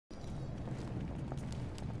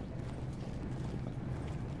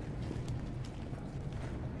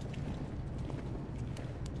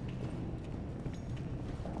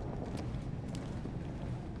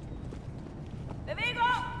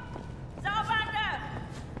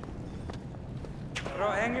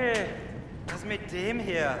Engel, was mit dem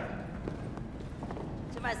hier?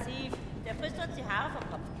 Zu massiv. Der frisst uns die Haare vom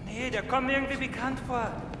Kopf. Nee, der kommt mir irgendwie bekannt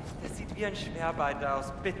vor. Der sieht wie ein Schwerbeiter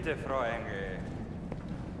aus. Bitte, Frau Engel.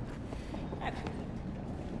 Na gut.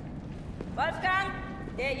 Wolfgang,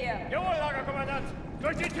 der hier. Jawohl, Lagerkommandant.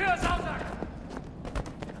 Durch die Tür, Sausack!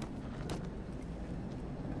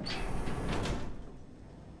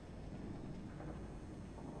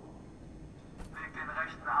 Leg den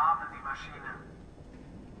rechten Arm in die Maschine.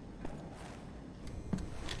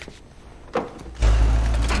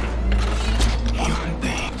 Human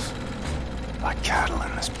beings. Like cattle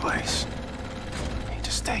in this place. Need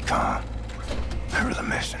to stay calm. Remember the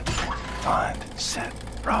mission. Find, set,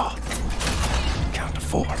 Roth. Count to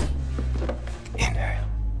 4. Inhale.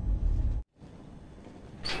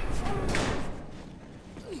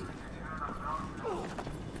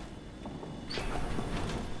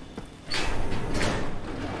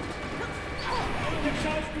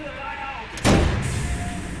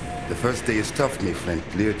 The first day is tough, my friend.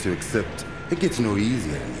 Clear to accept. It gets no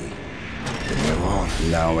easier, me.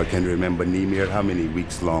 Now I can remember near how many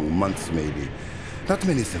weeks long, months maybe. Not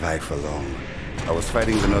many survive for long. I was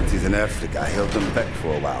fighting the Nazis in Africa. I held them back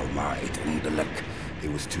for a while, Marit and the luck. They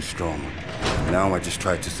was too strong. Now I just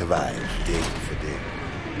try to survive, day for day.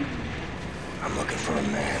 I'm looking for a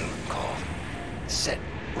man called Set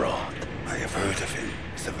Roth. I have heard of him.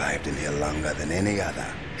 Survived in here longer than any other.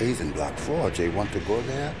 He's in Block 4. Jay want to go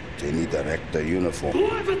there? Jay need a rector uniform.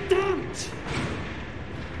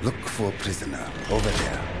 Look for a prisoner over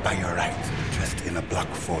there, by your right, dressed in a Block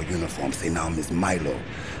 4 uniform. Say now, Miss Milo.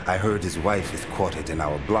 I heard his wife is quartered in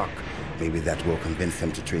our block. Maybe that will convince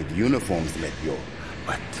him to trade the uniforms, let yo.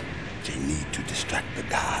 But they need to distract the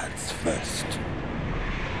guards first.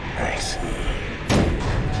 Thanks.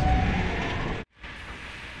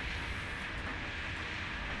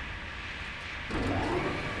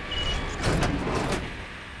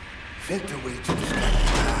 Think the way to distract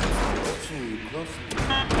the guards. Watching you closely.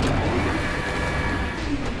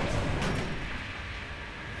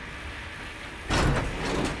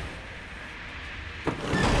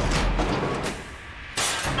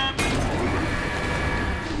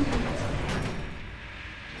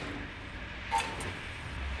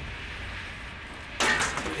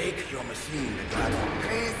 Take your machine, the guards are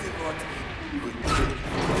crazy, but good trick.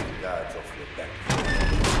 The guards off your back.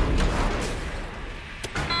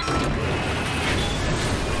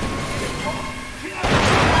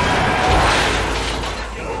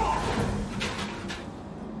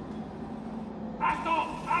 Achtung,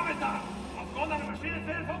 Arbeiter! Aufgrund einer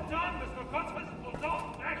Maschinenfehlfunktion müssen wir kurzfristig Produktion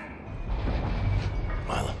brechen.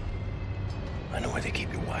 Milo, I know where they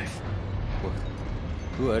keep your wife.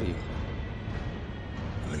 Who are you?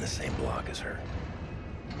 I'm in the same block as her.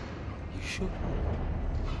 You sure?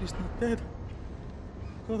 She's not dead.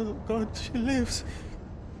 God, she lives.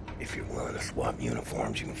 If you're willing to swap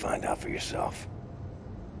uniforms, you can find out for yourself.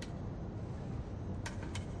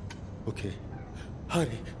 Okay.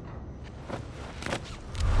 Hurry.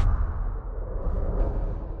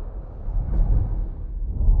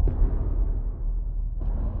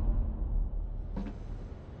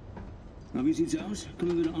 Na, wie sieht's aus?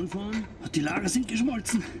 Können wir wieder anfahren? Die Lager sind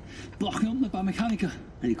geschmolzen. Brauchen unten ein paar Mechaniker.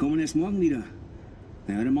 Die kommen erst morgen wieder.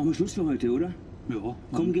 Ja, dann machen wir Schluss für heute, oder? Ja.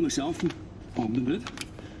 Komm, gehen wir saufen. Warum denn nicht?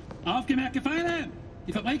 Aufgemerkt, Gefangene!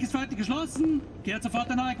 Die Fabrik ist für heute geschlossen. Kehrt sofort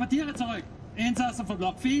in eure Quartiere zurück. Insassen von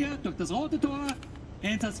Block 4 durch das rote Tor.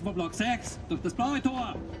 Insassen von Block 6 durch das blaue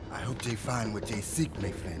Tor. I hope they find what they seek,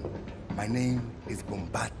 my friend. My name is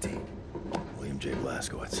Bombati. William J.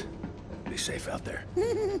 Blaskowitz. Be safe out there.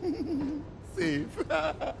 Safe.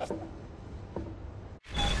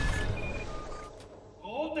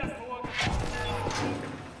 Rotes Tor!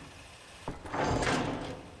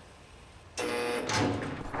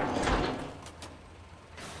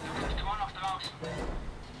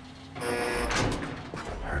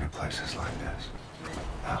 Heard of places like this.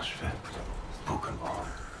 Auschwitz, Buchenwald,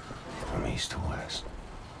 from east to west.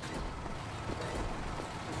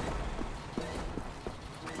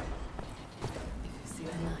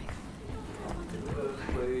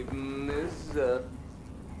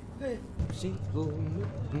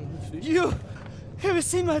 You ever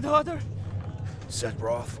seen my daughter? Set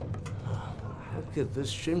Roth? Look at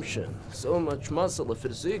this Shimshin. So much muscle, a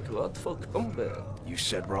physique. What for combat? You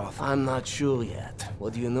said Roth? I'm not sure yet.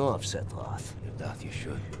 What do you know of Set Roth? If that you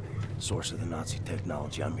should. Source of the Nazi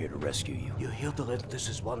technology. I'm here to rescue you. You're here to This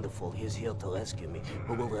is wonderful. He's here to rescue me.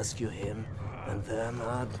 We will rescue him. And then,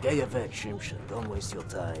 get your weg, Shimshin. Don't waste your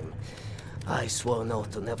time. I swore an oath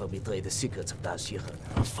to never betray the secrets of Das Yichud.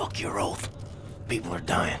 Oh, fuck your oath. People are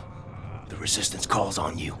dying. The Resistance calls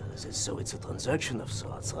on you. So it's a transaction of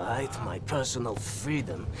sorts, right? My personal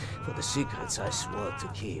freedom for the secrets I swore to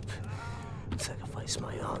keep. Sacrifice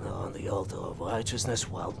my honor on the altar of righteousness.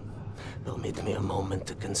 Well, permit me a moment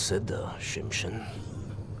to consider, Shimshin.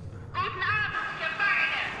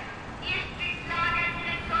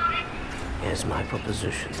 Here's my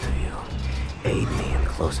proposition to you. Aid me in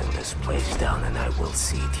closing this place down and I will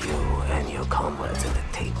seat you and your comrades at the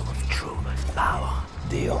table of true power.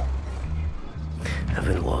 Deal. I've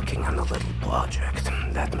been working on a little project.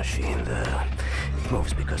 That machine there, it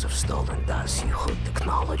moves because of stolen Darcy Hood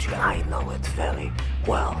technology. I know it very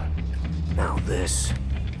well. Now this...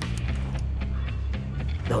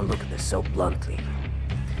 Don't look at this so bluntly.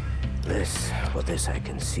 This I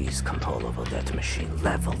can seize control over that machine,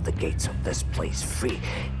 level the gates of this place, free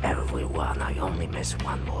everyone. I only miss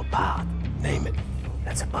one more part. Name it.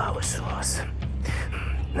 That's a power source.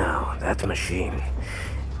 Now, that machine,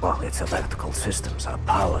 well, its electrical systems are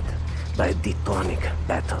powered by a detonic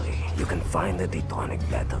battery. You can find the detonic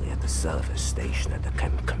battery at the service station at the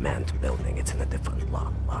command building. It's in a different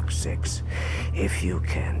block, Block 6. If you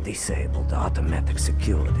can disable the automatic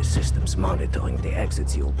security systems monitoring the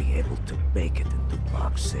exits, you'll be able to make it into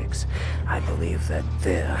Block 6. I believe that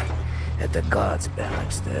there, at the guards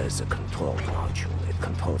barracks, there's a control module. It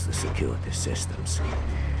controls the security systems.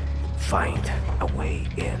 Find a way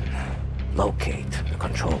in. Locate the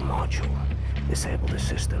control module. Disable the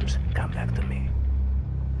systems. Come back to me.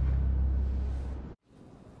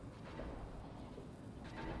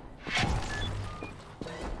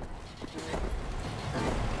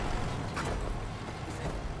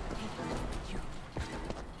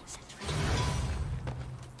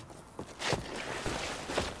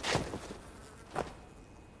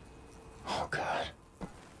 Oh, God.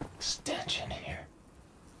 Stench in here.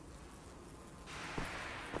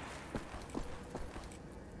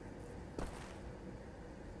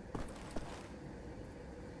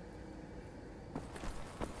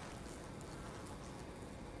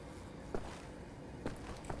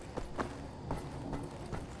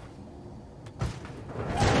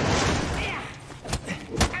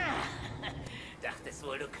 Dachtest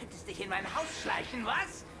wohl, du könntest dich in mein Haus schleichen,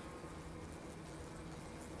 was?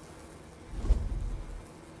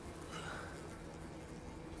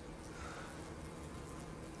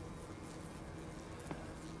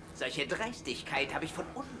 Solche Dreistigkeit habe ich von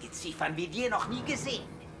Ungeziefern wie dir noch nie gesehen.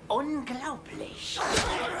 Unglaublich.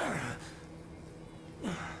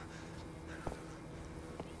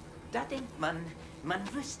 Da denkt man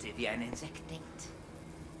wüsste, wie ein Insekt denkt.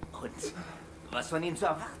 Und was von ihm zu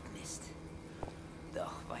erwarten ist.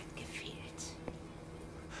 Doch weit gefehlt.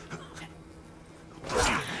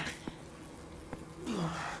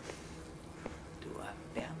 Du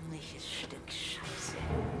erbärmliches Stück Scheiße.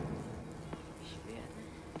 Ich werde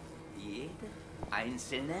jede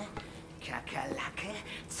einzelne Kakerlake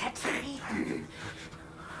zertreten.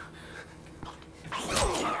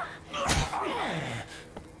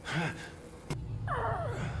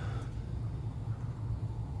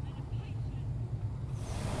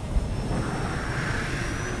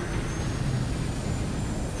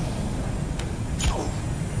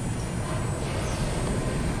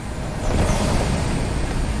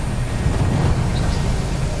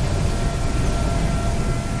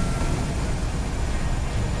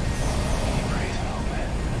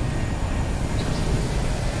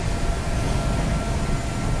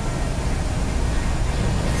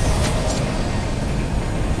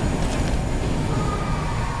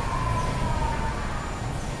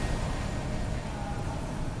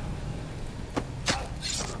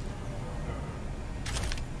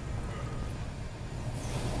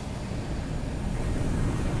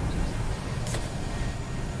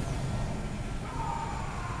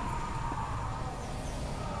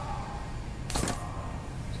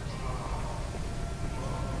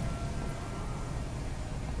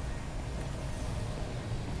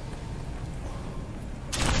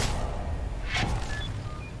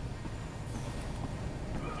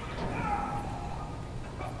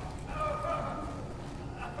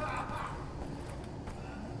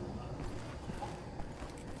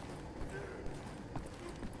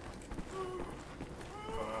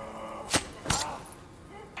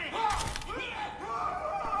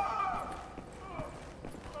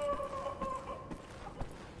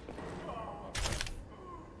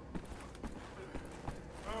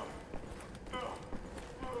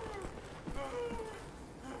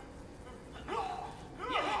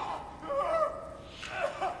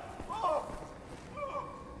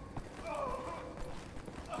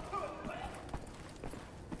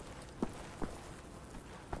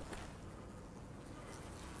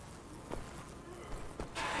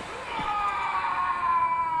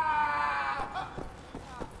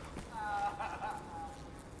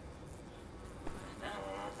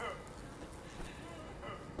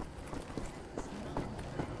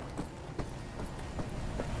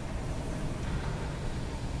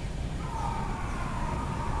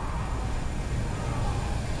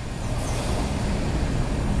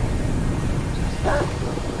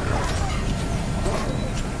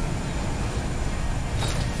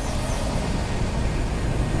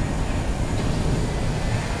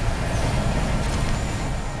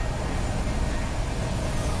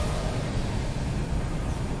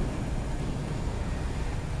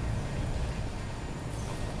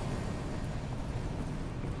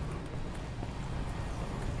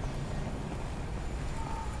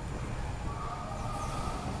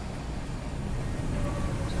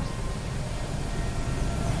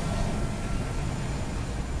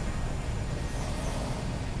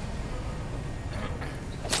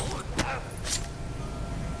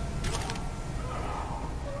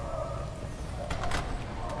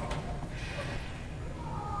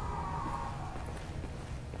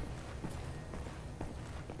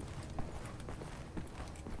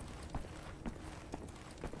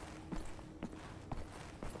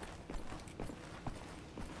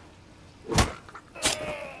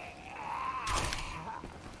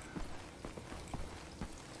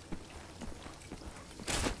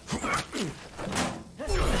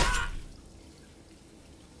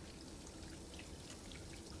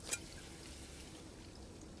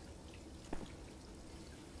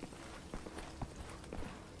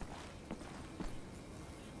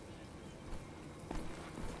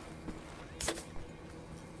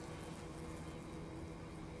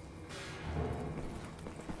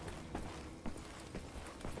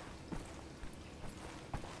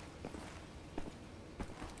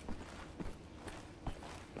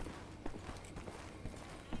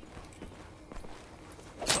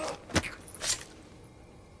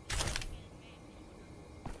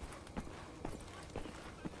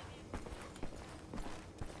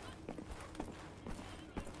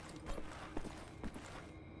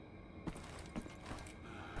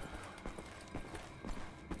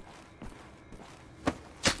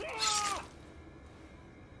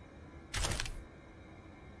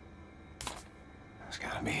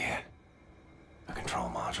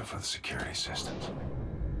 for the security systems.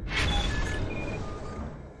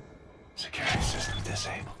 Security system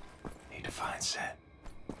disabled. Need to find set.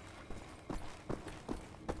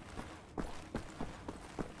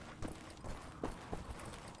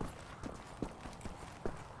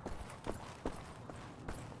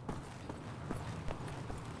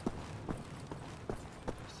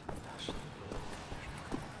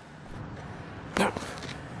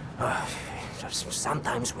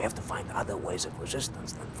 Sometimes we have to find other ways of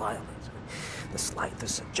resistance than violence. The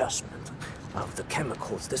slightest adjustment of the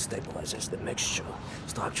chemicals destabilizes the mixture.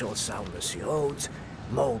 Structural soundness erodes,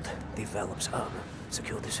 mold develops.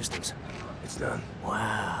 Security systems. It's done.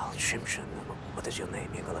 Wow, Shimshin. What is your name,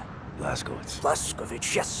 Igor? Blazkowicz.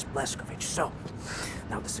 Blazkowicz, yes, Blazkowicz. So,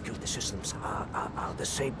 now the security systems are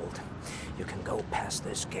disabled. You can go past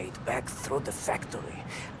this gate, back through the factory,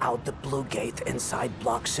 out the blue gate inside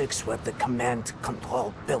Block 6 where the command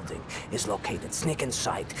control building is located. Sneak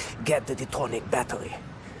inside, get the detonic battery.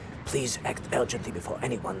 Please act urgently before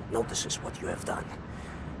anyone notices what you have done.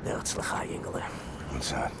 Ne'atzlacha, Ingele.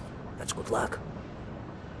 What's that? That's good luck.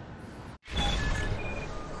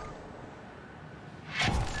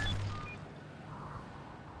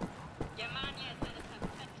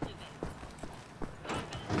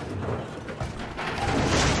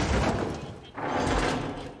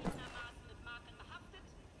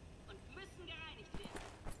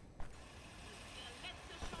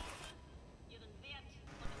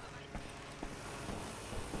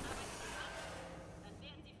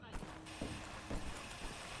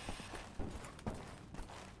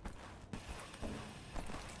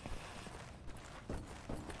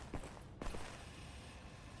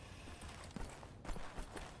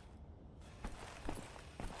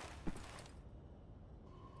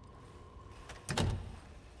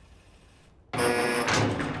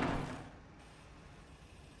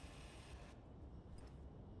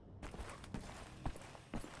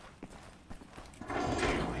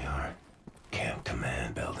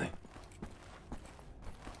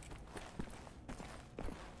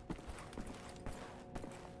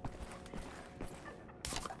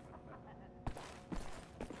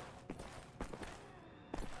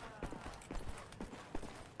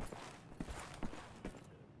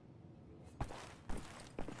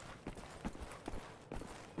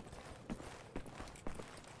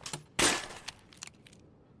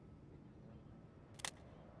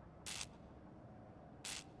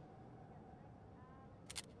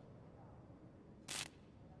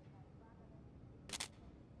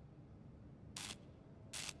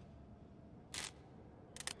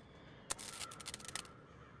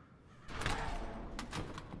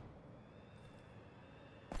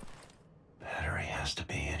 Has to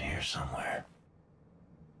be in here somewhere.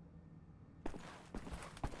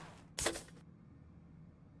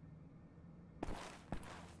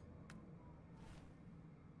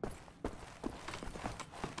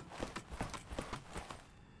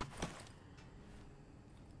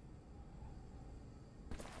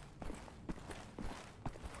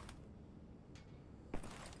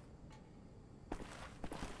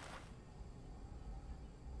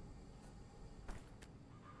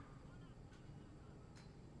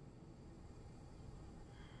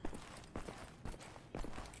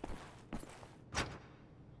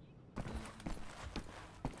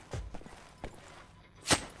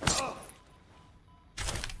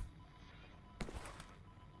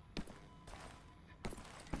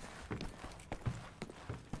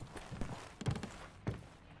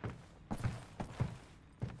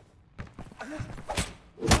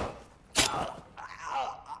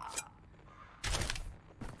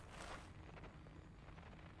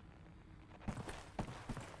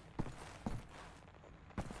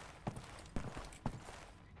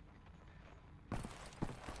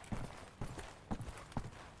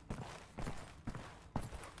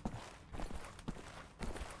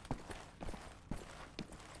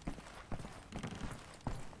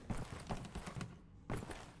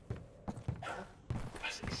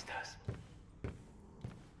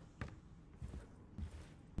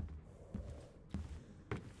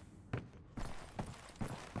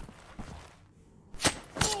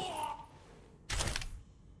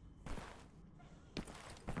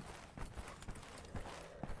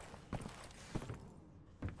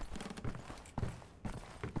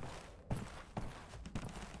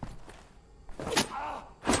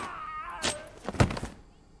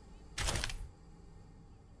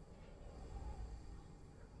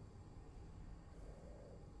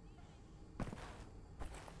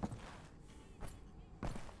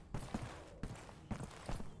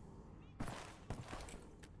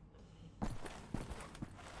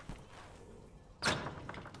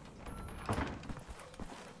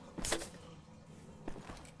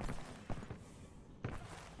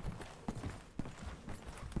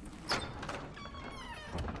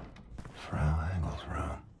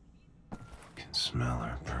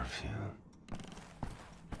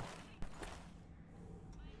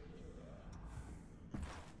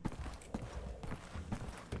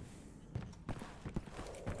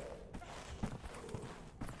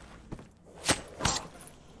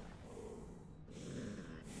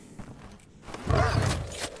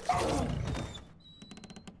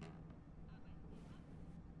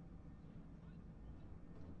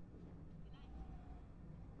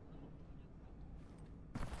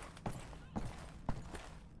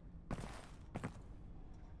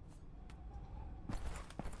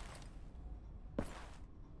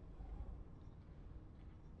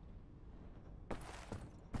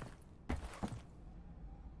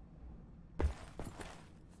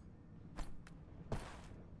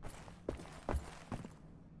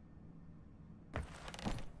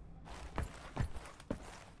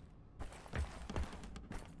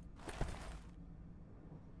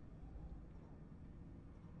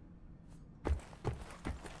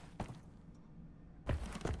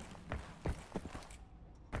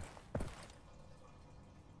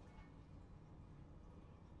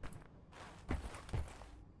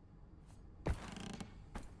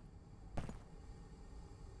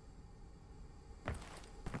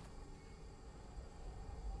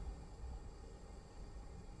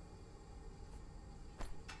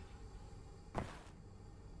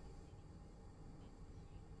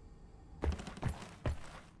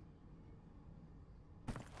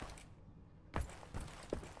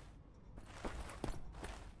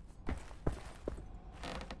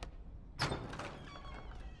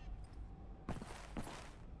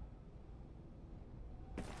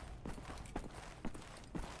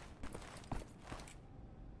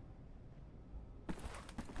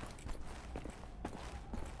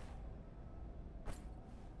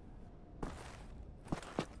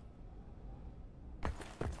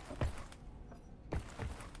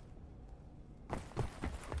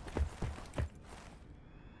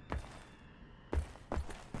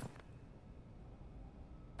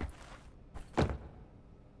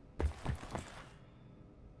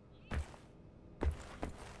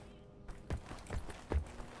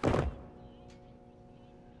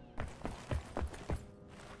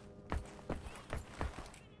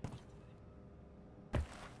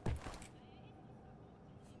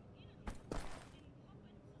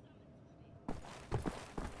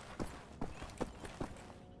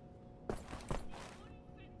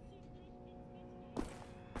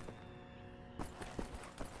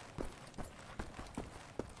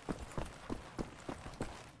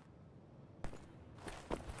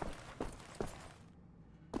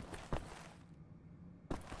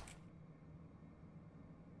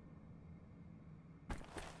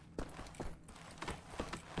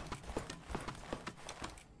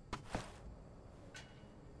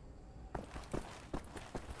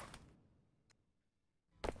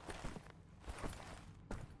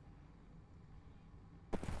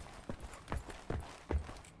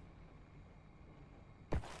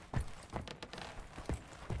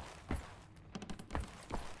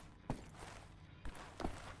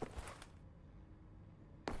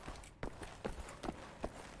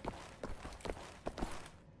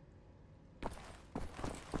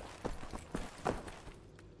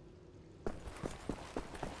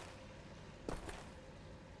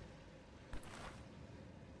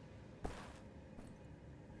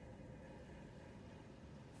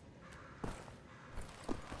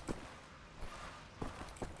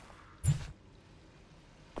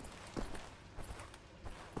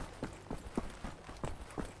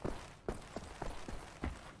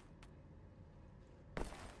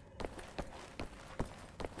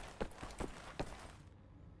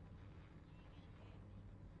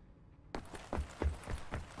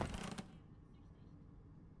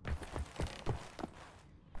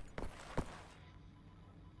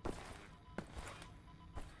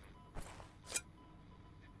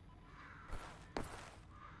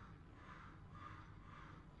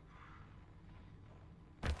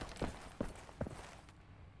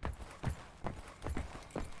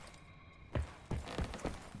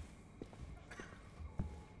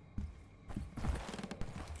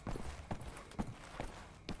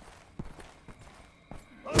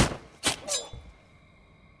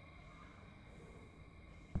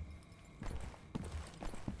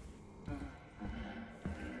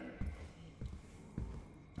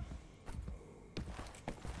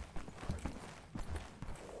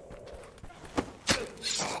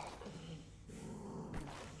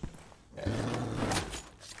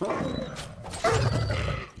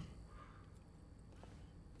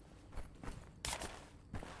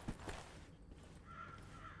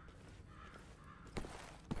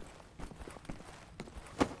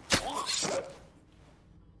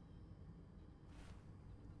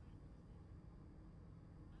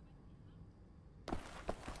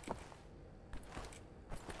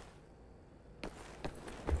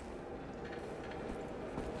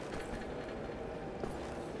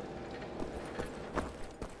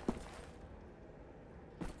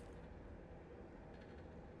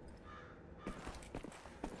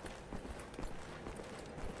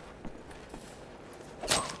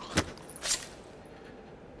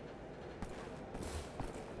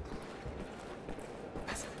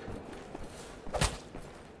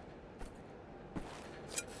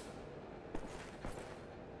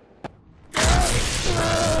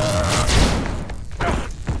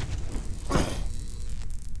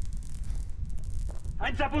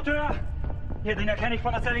 Hier, den erkenne ich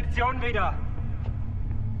von der Selektion wieder.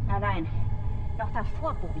 Nein. Noch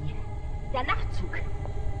davor, Bobby. Der Nachtzug.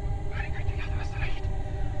 Meine Güte, ja, du hast recht.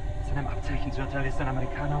 Seinem Abzeichensurteil ist ein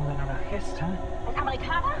Amerikaner und ein Anarchist, hä? Ein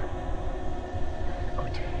Amerikaner?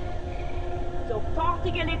 Gut.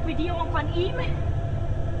 Sofortige Liquidierung von ihm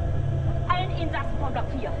und allen Insassen von Block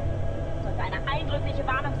 4. Sollte eine eindrückliche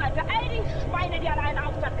Warnung sein für all die Schweine, die an einen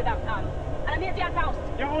Aufstand gedacht haben. Alarmiert sie an Faust.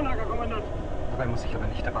 Jawohl, Lagerkommandant. Dabei muss ich aber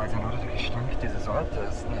nicht dabei sein, oder? Der Gestank dieses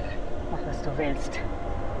Ortes. Nee. Mach, was du willst.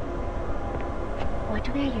 What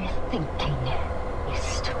were you thinking, you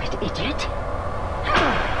stupid idiot?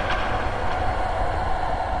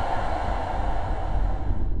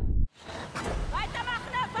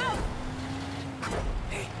 Weitermachen, Herr Faust!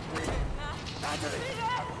 Hey!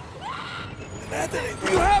 Natalie,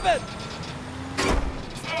 you have it!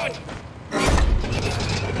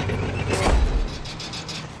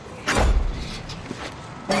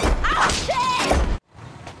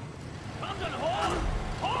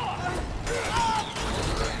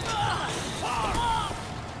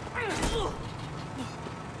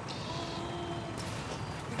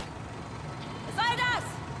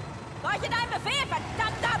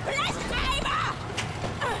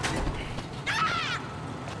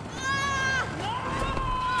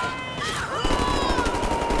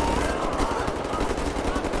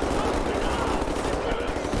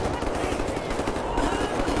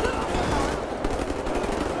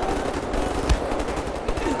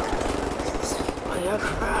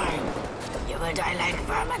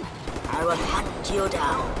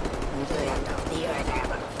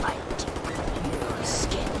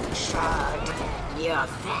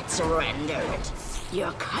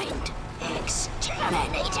 Your kind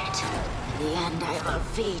exterminated. In the end, I will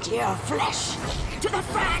feed your flesh to the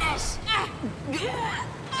furnace.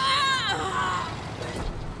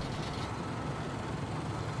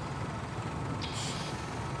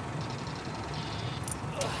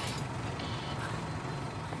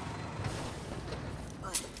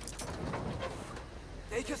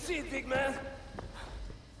 Take a seat, big man.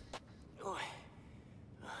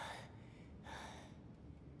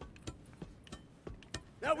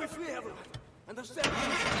 Now we free everyone. Understand?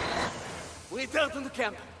 We return to the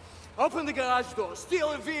camp. Open the garage door,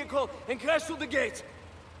 steal a vehicle, and crash through the gate.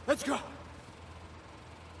 Let's go.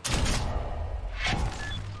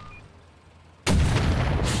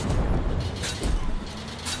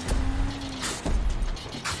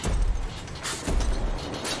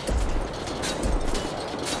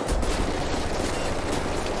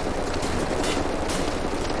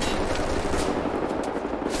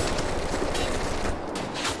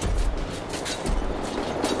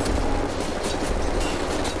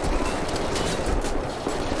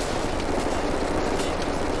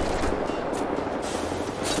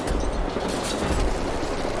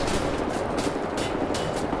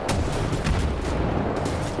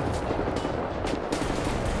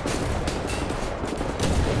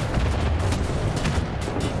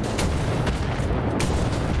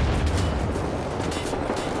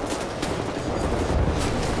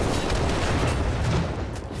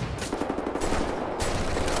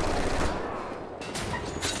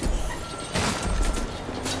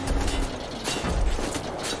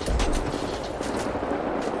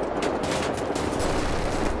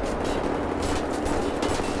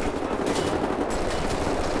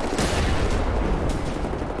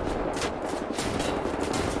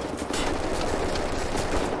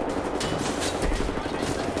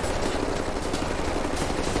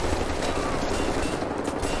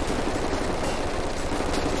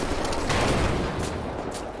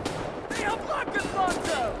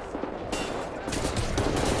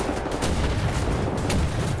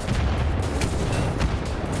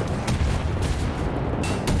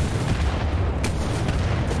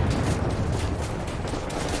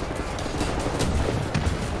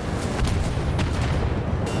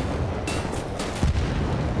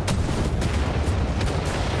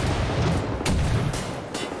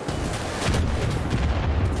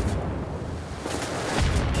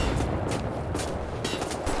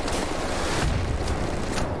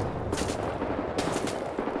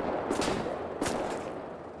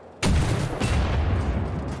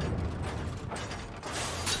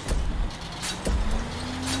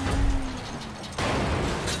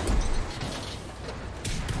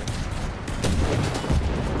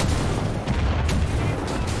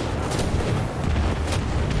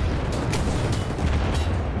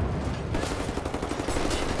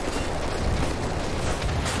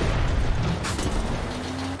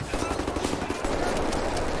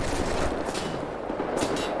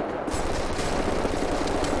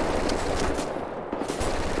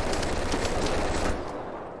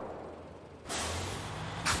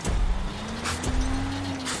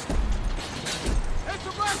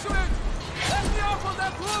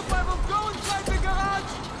 Group, I will go inside the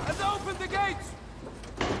garage and open the gates.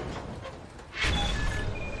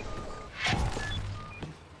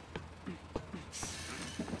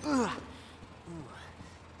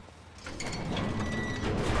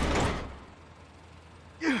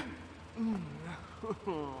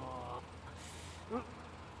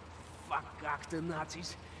 Fuck the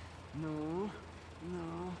Nazis. No.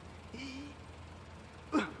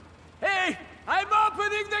 Hey! I'm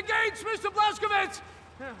opening the gates, Mr. Blazkowicz!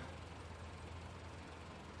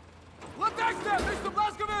 Protect them, Mr.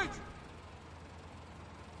 Blazkowicz!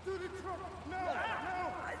 To the truck! No!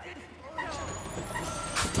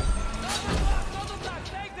 Another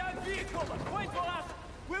take that vehicle! Wait for us!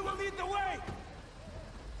 We will lead the way!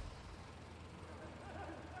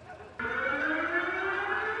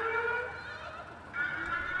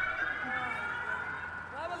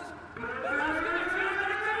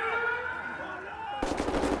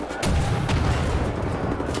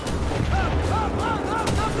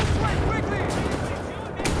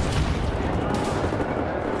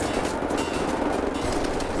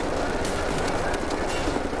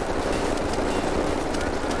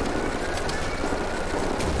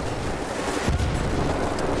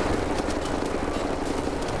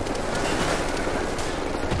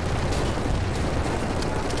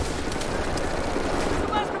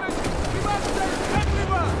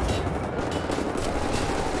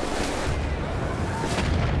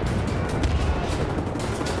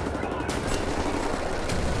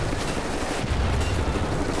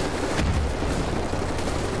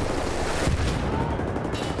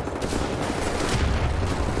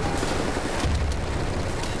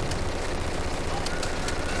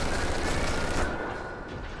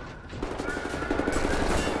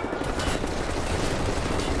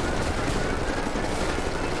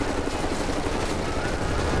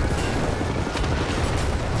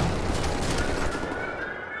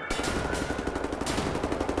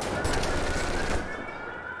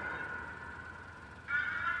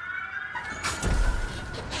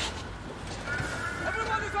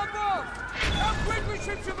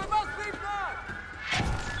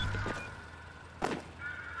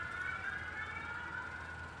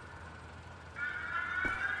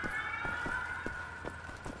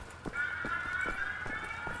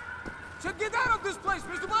 Get out of this place,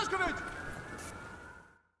 Mr. Blazkowicz!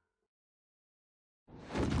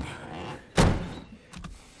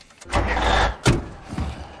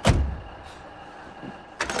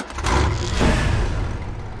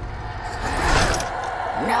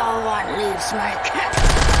 No one leaves my camp.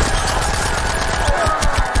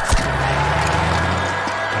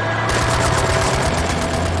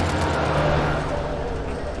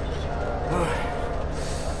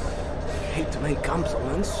 Hate to make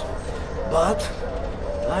compliments, but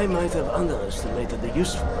I might have underestimated the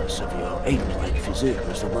usefulness of your ape-like physique,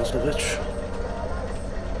 Mr. Blazkowicz.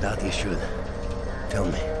 That you should. Tell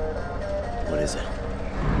me, what is it?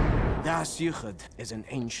 Das Yichud is an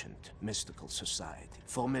ancient, mystical society.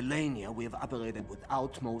 For millennia, we have operated with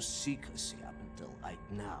utmost secrecy up until right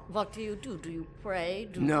now. What do? Do you pray?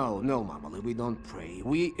 No, Mamale, we don't pray.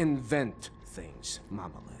 We invent things,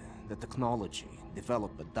 Mamale. The technology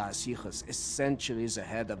developed by Das Yichud is centuries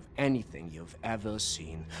ahead of anything you've ever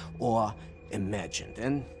seen or imagined,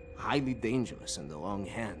 and highly dangerous in the wrong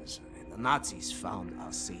hands. And the Nazis found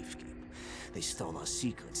our safekeeping. They stole our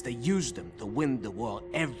secrets. They used them to win the war.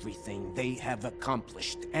 Everything they have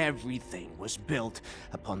accomplished, everything was built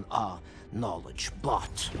upon our knowledge.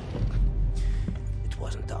 But it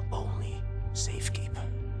wasn't our only safekeeper.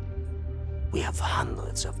 We have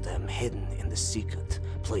hundreds of them hidden in the secret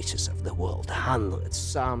places of the world. Hundreds,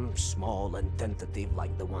 some small and tentative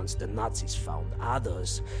like the ones the Nazis found.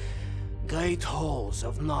 Others, great halls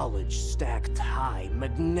of knowledge stacked high,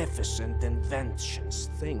 magnificent inventions,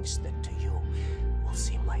 things that to you will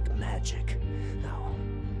seem like magic. Now,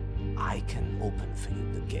 I can open for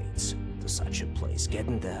you the gates to such a place.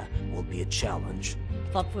 Getting there will be a challenge.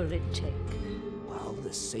 What will it take? Well,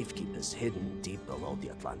 the safekeeper's hidden deep below the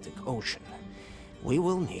Atlantic Ocean. We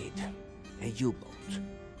will need a U-boat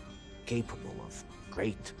capable of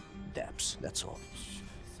great depths, that's all.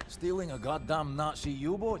 Stealing a goddamn Nazi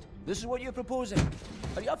U-boat? This is what you're proposing?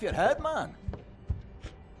 Are you off your head, man?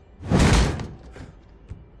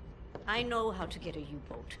 I know how to get a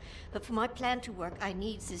U-boat, but for my plan to work, I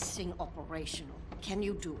need this thing operational. Can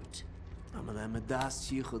you do it? I'm a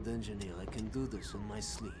Das Yichud engineer. I can do this in my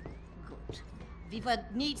sleep. Good. We would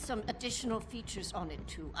need some additional features on it,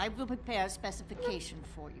 too. I will prepare a specification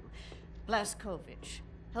for you. Blazkowicz,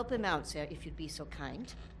 help him out, sir, if you'd be so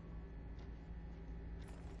kind.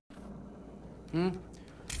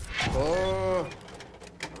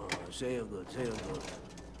 Sehr good, sehr good.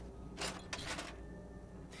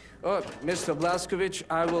 Oh, Mr. Blazkowicz,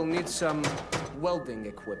 I will need some welding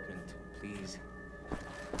equipment, please.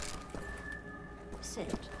 Sit.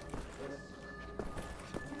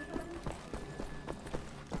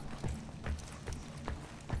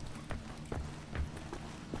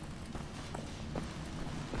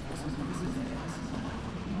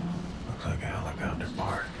 Looks like a helicopter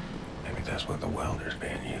part. Maybe that's what the welder's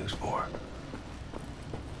being used for.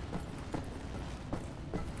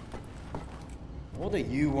 What do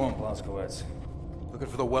you want, Blazkowicz? Looking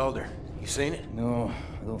for the welder. You seen it? No,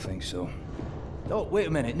 I don't think so. Oh, wait a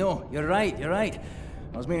minute. No, you're right, you're right.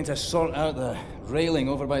 I was meaning to sort out the railing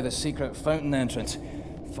over by the secret fountain entrance.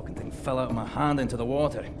 Fucking thing fell out of my hand into the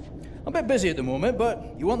water. I'm a bit busy at the moment,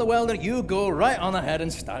 but you want the welder, you go right on ahead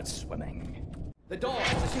and start swimming. The door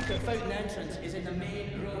to the secret fountain entrance is in the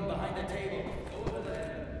main room behind the table. Over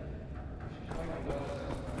there.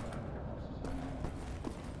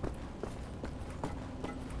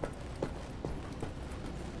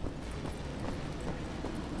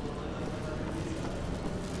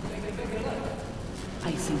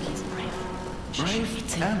 I think he's brave.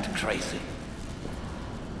 Brave and crazy.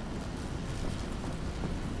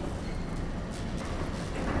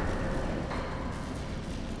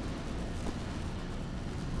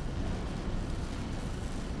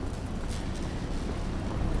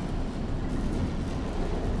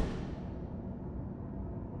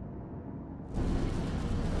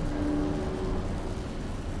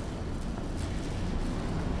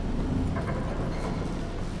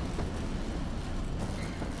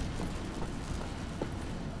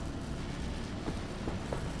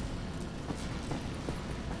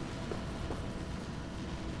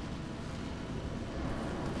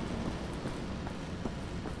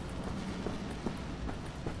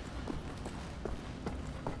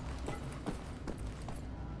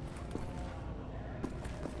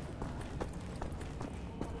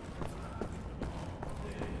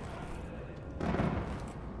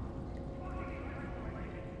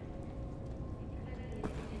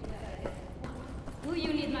 Do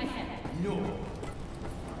you need my help? No.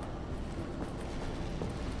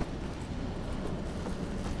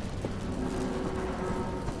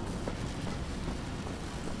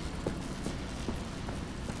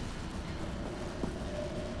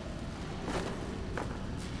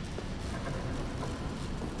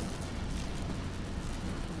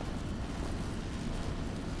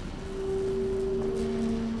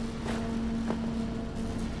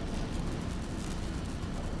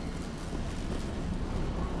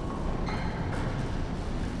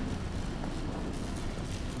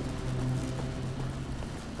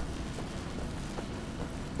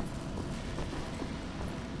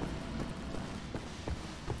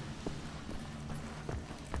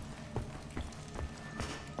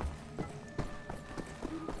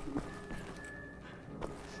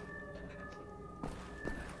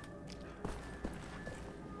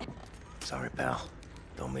 Sorry, pal.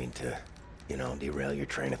 Don't mean to, derail your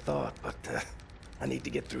train of thought, but I need to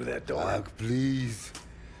get through that door. Doc, please.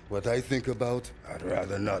 What I think about, I'd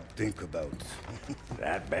rather not think about.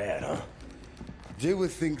 That bad, huh? Jay would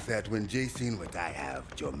think that when Jay seen what I have,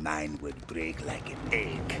 your mind would break like an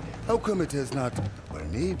egg. How come it has not? Or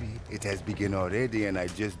maybe it has begun already and I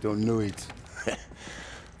just don't know it.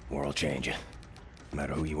 World changing. No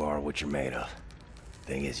matter who you are or what you're made of.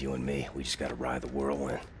 Thing is, you and me, we just gotta ride the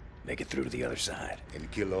whirlwind. Make it through to the other side.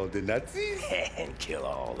 And kill all the Nazis? And kill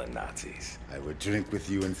all the Nazis. I would drink with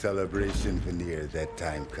you in celebration, Veneer, that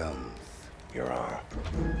time comes. You're on.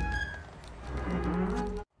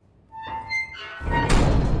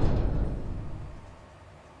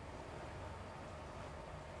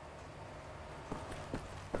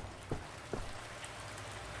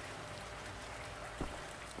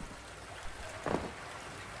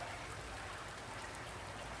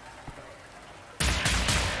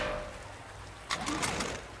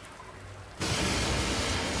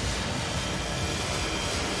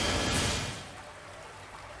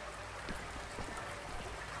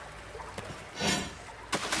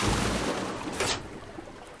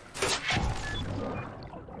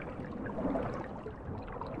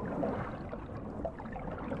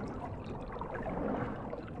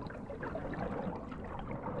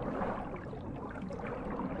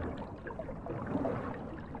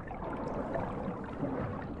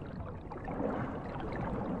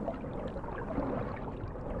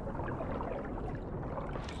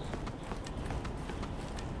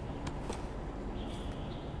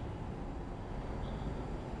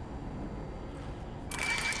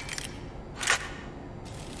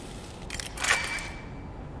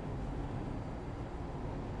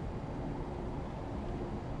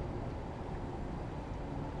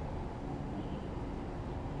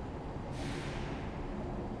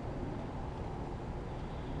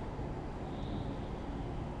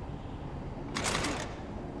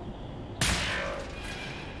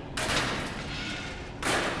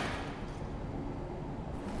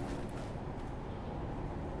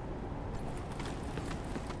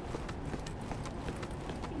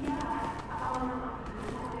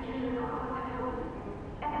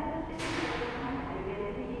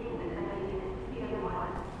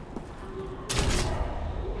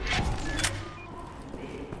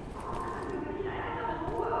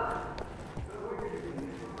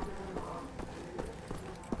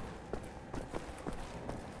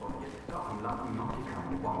 Waffen lassen noch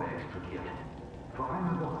die Bombe explodiert. Vor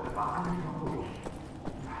einer Woche war alles noch ruhig.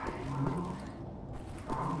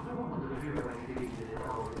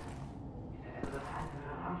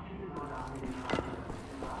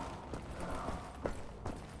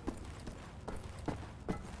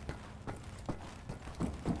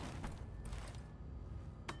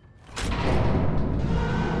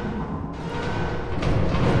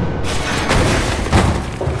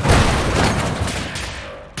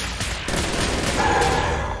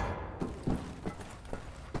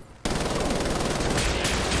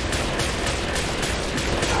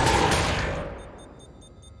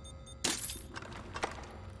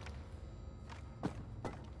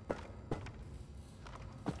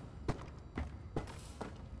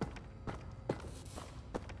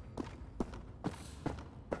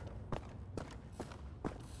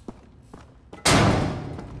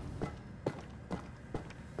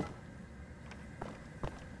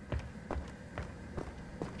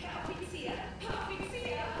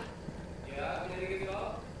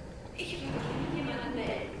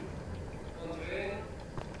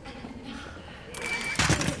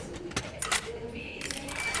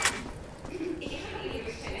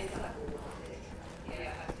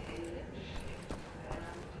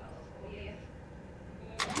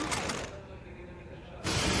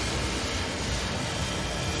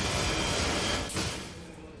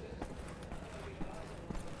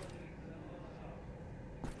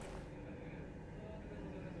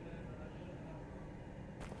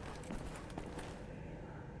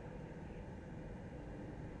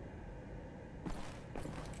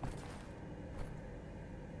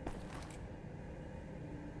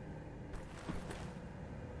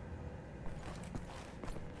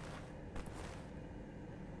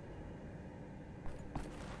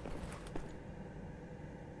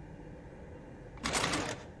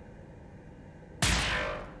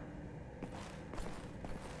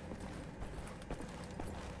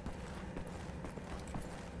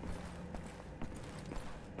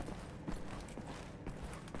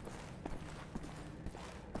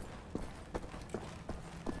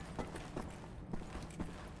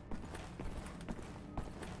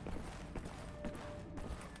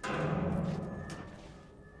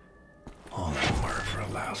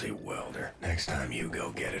 Lousy welder. Next time you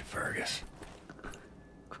go get it, Fergus.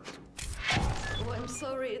 Oh, I'm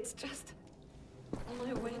sorry, it's just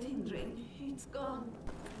my wedding ring. It's gone.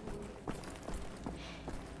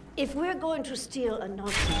 If we're going to steal a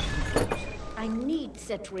Nazi, I need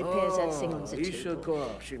set to repair that thing on the table.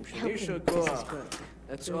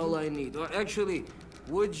 That's all I need. Or actually,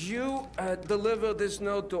 would you deliver this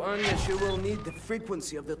note to Anya? She will need the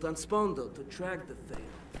frequency of the transponder to track the thing.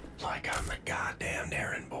 Like I'm the goddamn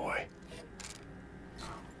errand boy.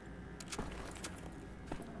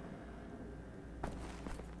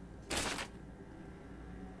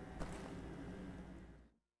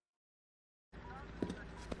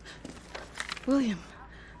 William.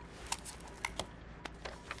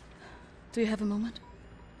 Do you have a moment?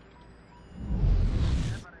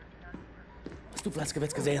 Hast du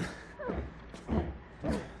Platzgewitz gesehen?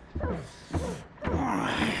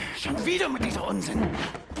 Schon wieder mit dieser Unsinn.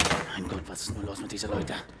 Mein Gott, was ist nur los mit diesen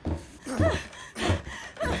Leuten? I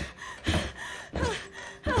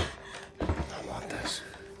want this.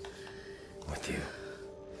 With you.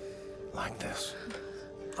 Like this.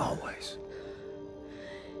 Always.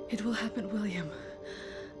 It will happen, William.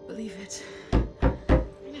 Believe it.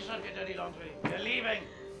 Finish up, you dirty laundry. We're leaving.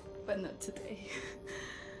 But not today.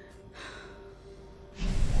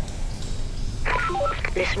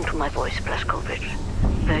 Listen to my voice, Blazkowicz.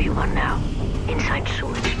 Where you are now, inside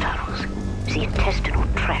sewage tunnels, the intestinal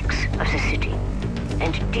tracts of the city,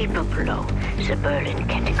 and deeper below, the Berlin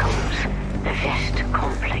catacombs, the West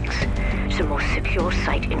complex, the most secure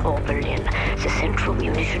site in all Berlin, the central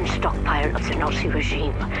munition stockpile of the Nazi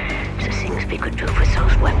regime. The things we could do with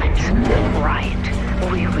those weapons.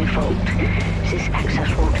 Riot. We revolt. This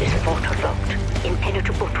access route is waterlogged,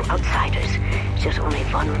 impenetrable to outsiders. There's only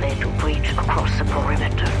one way to breach across the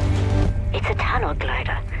perimeter. It's a tunnel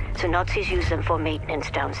glider. The Nazis use them for maintenance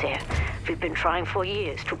down there. We've been trying for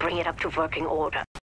years to bring it up to working order.